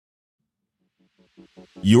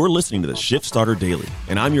You're listening to the Shift Starter Daily,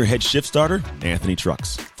 and I'm your head Shift Starter, Anthony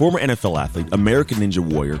Trucks. Former NFL athlete, American Ninja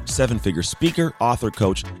Warrior, 7-figure speaker, author,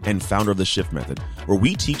 coach, and founder of the Shift Method, where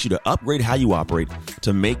we teach you to upgrade how you operate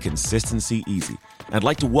to make consistency easy. And I'd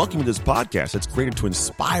like to welcome you to this podcast that's created to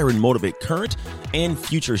inspire and motivate current and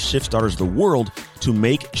future Shift Starters of the world to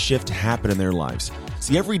make shift happen in their lives.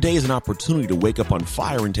 See, every day is an opportunity to wake up on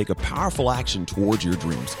fire and take a powerful action towards your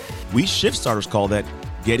dreams. We Shift Starters call that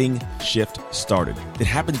getting shift started. It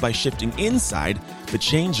happens by shifting inside to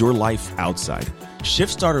change your life outside.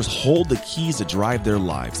 Shift starters hold the keys to drive their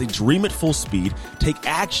lives. They dream at full speed, take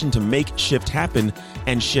action to make shift happen,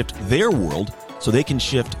 and shift their world so they can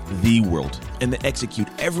shift the world. And they execute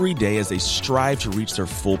every day as they strive to reach their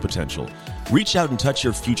full potential. Reach out and touch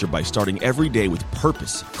your future by starting every day with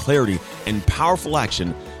purpose, clarity, and powerful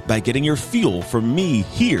action by getting your fuel from me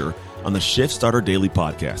here on the Shift Starter Daily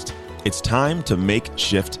Podcast. It's time to make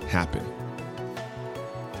shift happen.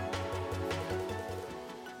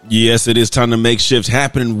 Yes, it is time to make shift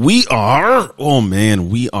happen. And we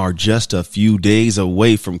are just a few days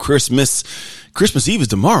away from Christmas. Christmas Eve is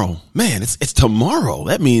tomorrow. Man, it's tomorrow.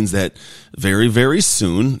 That means that very, very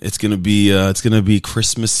soon it's gonna be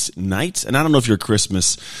Christmas night. And I don't know if you're a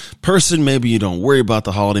Christmas person. Maybe you don't worry about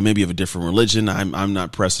the holiday. Maybe you have a different religion. I'm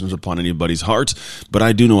not pressing it upon anybody's heart, but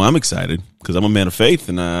I do know I'm excited because I'm a man of faith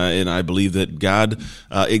and I believe that God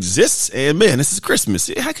exists. And man, this is Christmas.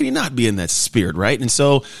 How can you not be in that spirit, right? And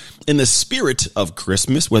so, in the spirit of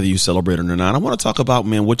Christmas, whether you celebrate it or not, I want to talk about,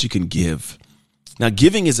 man, what you can give. Now,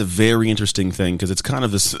 giving is a very interesting thing because it's kind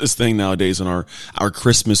of this thing nowadays in our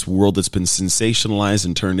Christmas world that's been sensationalized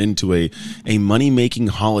and turned into a money-making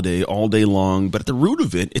holiday all day long. But at the root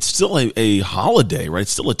of it, it's still a holiday, right?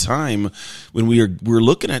 It's still a time when we're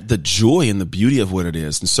looking at the joy and the beauty of what it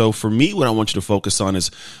is. And so for me, what I want you to focus on is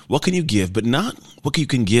what can you give, but not what you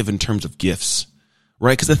can give in terms of gifts.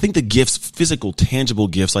 Right? Because I think the gifts, physical, tangible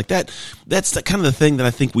gifts like that, that's the kind of the thing that I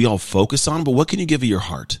think we all focus on. But what can you give of your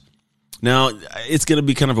heart? Now, it's going to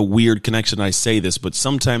be kind of a weird connection. I say this, but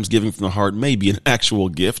sometimes giving from the heart may be an actual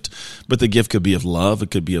gift, but the gift could be of love. It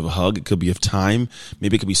could be of a hug. It could be of time.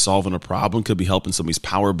 Maybe it could be solving a problem. It could be helping somebody's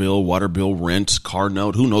power bill, water bill, rent, car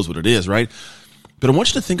note. Who knows what it is, right? But I want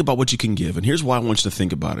you to think about what you can give. And here's why I want you to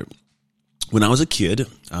think about it. When I was a kid,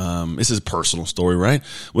 this is a personal story, right?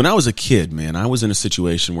 When I was a kid, man, I was in a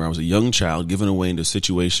situation where I was a young child given away into a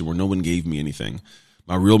situation where no one gave me anything.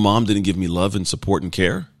 My real mom didn't give me love and support and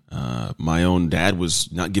care. My own dad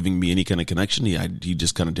was not giving me any kind of connection. He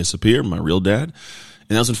just kind of disappeared, my real dad.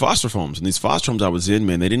 And I was in foster homes. And these foster homes I was in,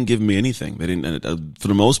 man, they didn't give me anything. They didn't, for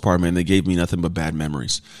the most part, man, they gave me nothing but bad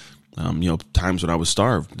memories. Times when I was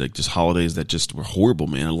starved, like just holidays that just were horrible,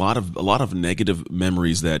 man. A lot of negative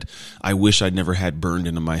memories that I wish I'd never had burned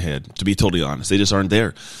into my head, to be totally honest. They just aren't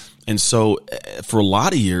there. And so for a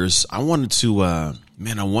lot of years, I wanted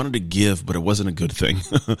to give, but it wasn't a good thing.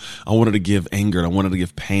 I wanted to give anger, and I wanted to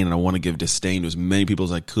give pain, and I wanted to give disdain to as many people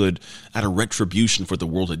as I could out of retribution for what the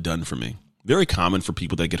world had done for me. Very common for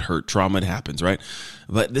people that get hurt. Trauma, it happens, right?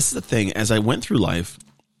 But this is the thing. As I went through life,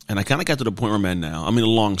 and I kind of got to the point where I'm at now. I mean, a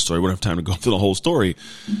long story. We don't have time to go through the whole story.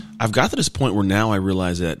 I've got to this point where now I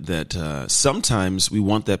realize that sometimes we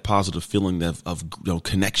want that positive feeling of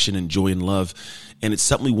connection and joy and love, and it's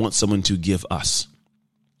something we want someone to give us.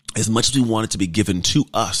 As much as we want it to be given to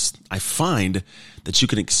us, I find that you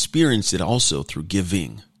can experience it also through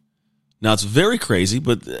giving. Now, it's very crazy,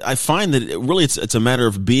 but I find that it's a matter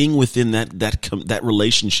of being within that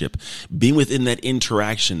relationship, being within that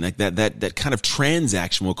interaction, that kind of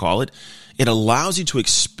transaction, we'll call it. It allows you to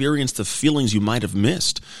experience the feelings you might have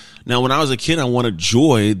missed. Now, when I was a kid, I wanted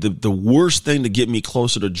joy. The worst thing to get me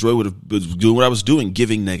closer to joy was doing what I was doing,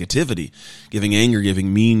 giving negativity, giving anger,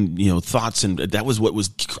 giving mean, thoughts. And that was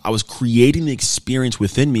I was creating the experience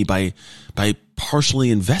within me by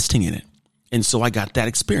partially investing in it. And so I got that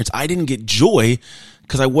experience. I didn't get joy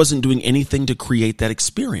because I wasn't doing anything to create that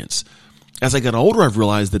experience. As I got older, I've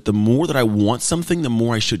realized that the more that I want something, the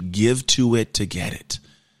more I should give to it to get it.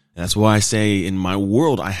 That's why I say in my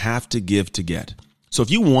world, I have to give to get. So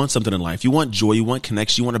if you want something in life, you want joy, you want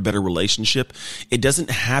connection, you want a better relationship, it doesn't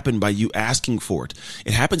happen by you asking for it.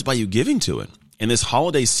 It happens by you giving to it. In this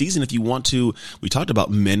holiday season, if you want to, we talked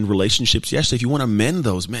about mend relationships yesterday. If you want to mend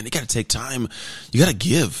those, man, you got to take time. You got to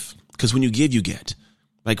give. Because when you give, you get.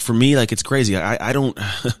 Like for me, like it's crazy. I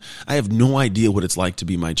have no idea what it's like to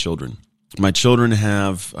be my children. My children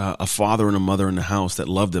have a father and a mother in the house that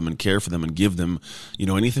love them and care for them and give them,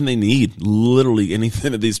 anything they need. Literally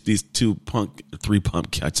anything that these three punk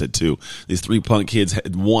kids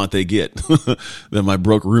want, they get. They're my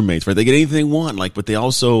broke roommates, right? They get anything they want, but they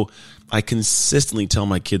also I consistently tell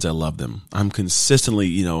my kids I love them. I'm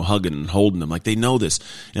consistently, hugging and holding them. Like, they know this.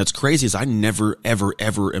 And what's crazy is I never, ever,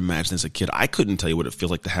 ever imagined as a kid, I couldn't tell you what it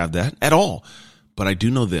feels like to have that at all. But I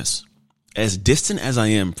do know this. As distant as I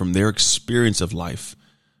am from their experience of life,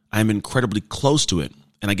 I'm incredibly close to it,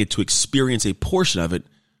 and I get to experience a portion of it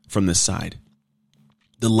from this side.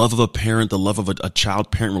 The love of a parent, the love of a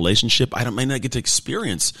child-parent relationship, I may not get to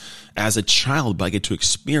experience as a child, but I get to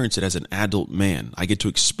experience it as an adult man. I get to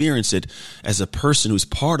experience it as a person who's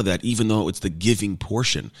part of that, even though it's the giving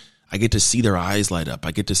portion. I get to see their eyes light up.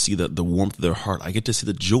 I get to see the warmth of their heart. I get to see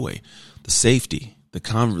the joy, the safety, the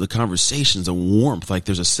conversations, the warmth. Like,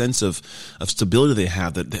 there's a sense of stability they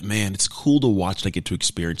have that, man, it's cool to watch, and I get to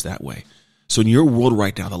experience that way. So in your world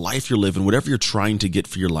right now, the life you're living, whatever you're trying to get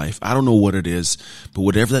for your life, I don't know what it is, but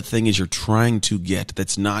whatever that thing is you're trying to get,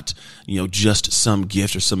 that's not, just some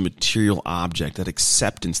gift or some material object, that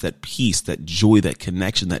acceptance, that peace, that joy, that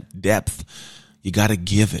connection, that depth, you got to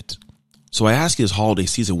give it. So I ask you this holiday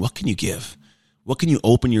season, what can you give? What can you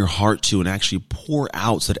open your heart to and actually pour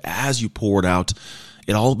out, so that as you pour it out,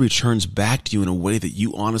 it all returns back to you in a way that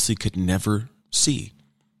you honestly could never see?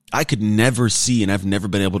 I could never see, and I've never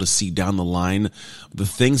been able to see down the line, the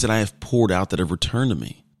things that I have poured out that have returned to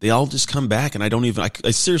me. They all just come back, and I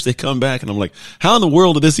seriously come back, and I'm like, how in the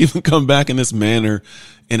world did this even come back in this manner?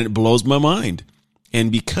 And it blows my mind.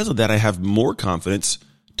 And because of that, I have more confidence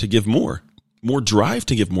to give more drive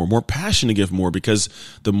to give more passion to give more, because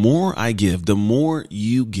the more I give, the more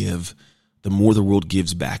you give, the more the world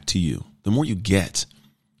gives back to you, the more you get.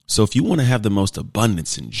 So if you want to have the most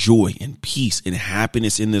abundance and joy and peace and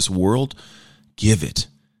happiness in this world, give it,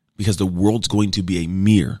 because the world's going to be a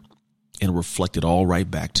mirror and reflect it all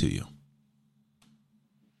right back to you.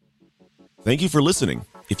 Thank you for listening.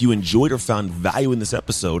 If you enjoyed or found value in this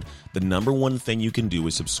episode, the number one thing you can do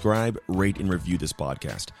is subscribe, rate, and review this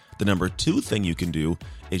podcast. The number two thing you can do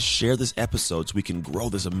is share this episode so we can grow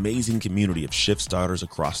this amazing community of Shift starters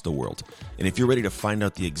across the world. And if you're ready to find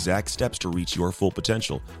out the exact steps to reach your full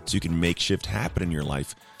potential so you can make shift happen in your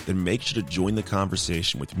life, then make sure to join the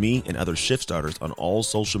conversation with me and other Shift starters on all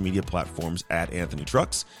social media platforms at Anthony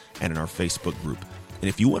Trucks and in our Facebook group. And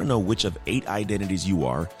if you want to know which of 8 identities you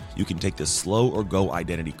are, you can take the Slow or Go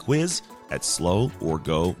identity quiz at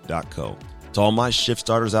sloworgo.co. To all my shift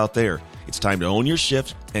starters out there, it's time to own your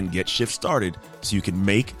shift and get shift started so you can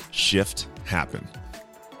make shift happen.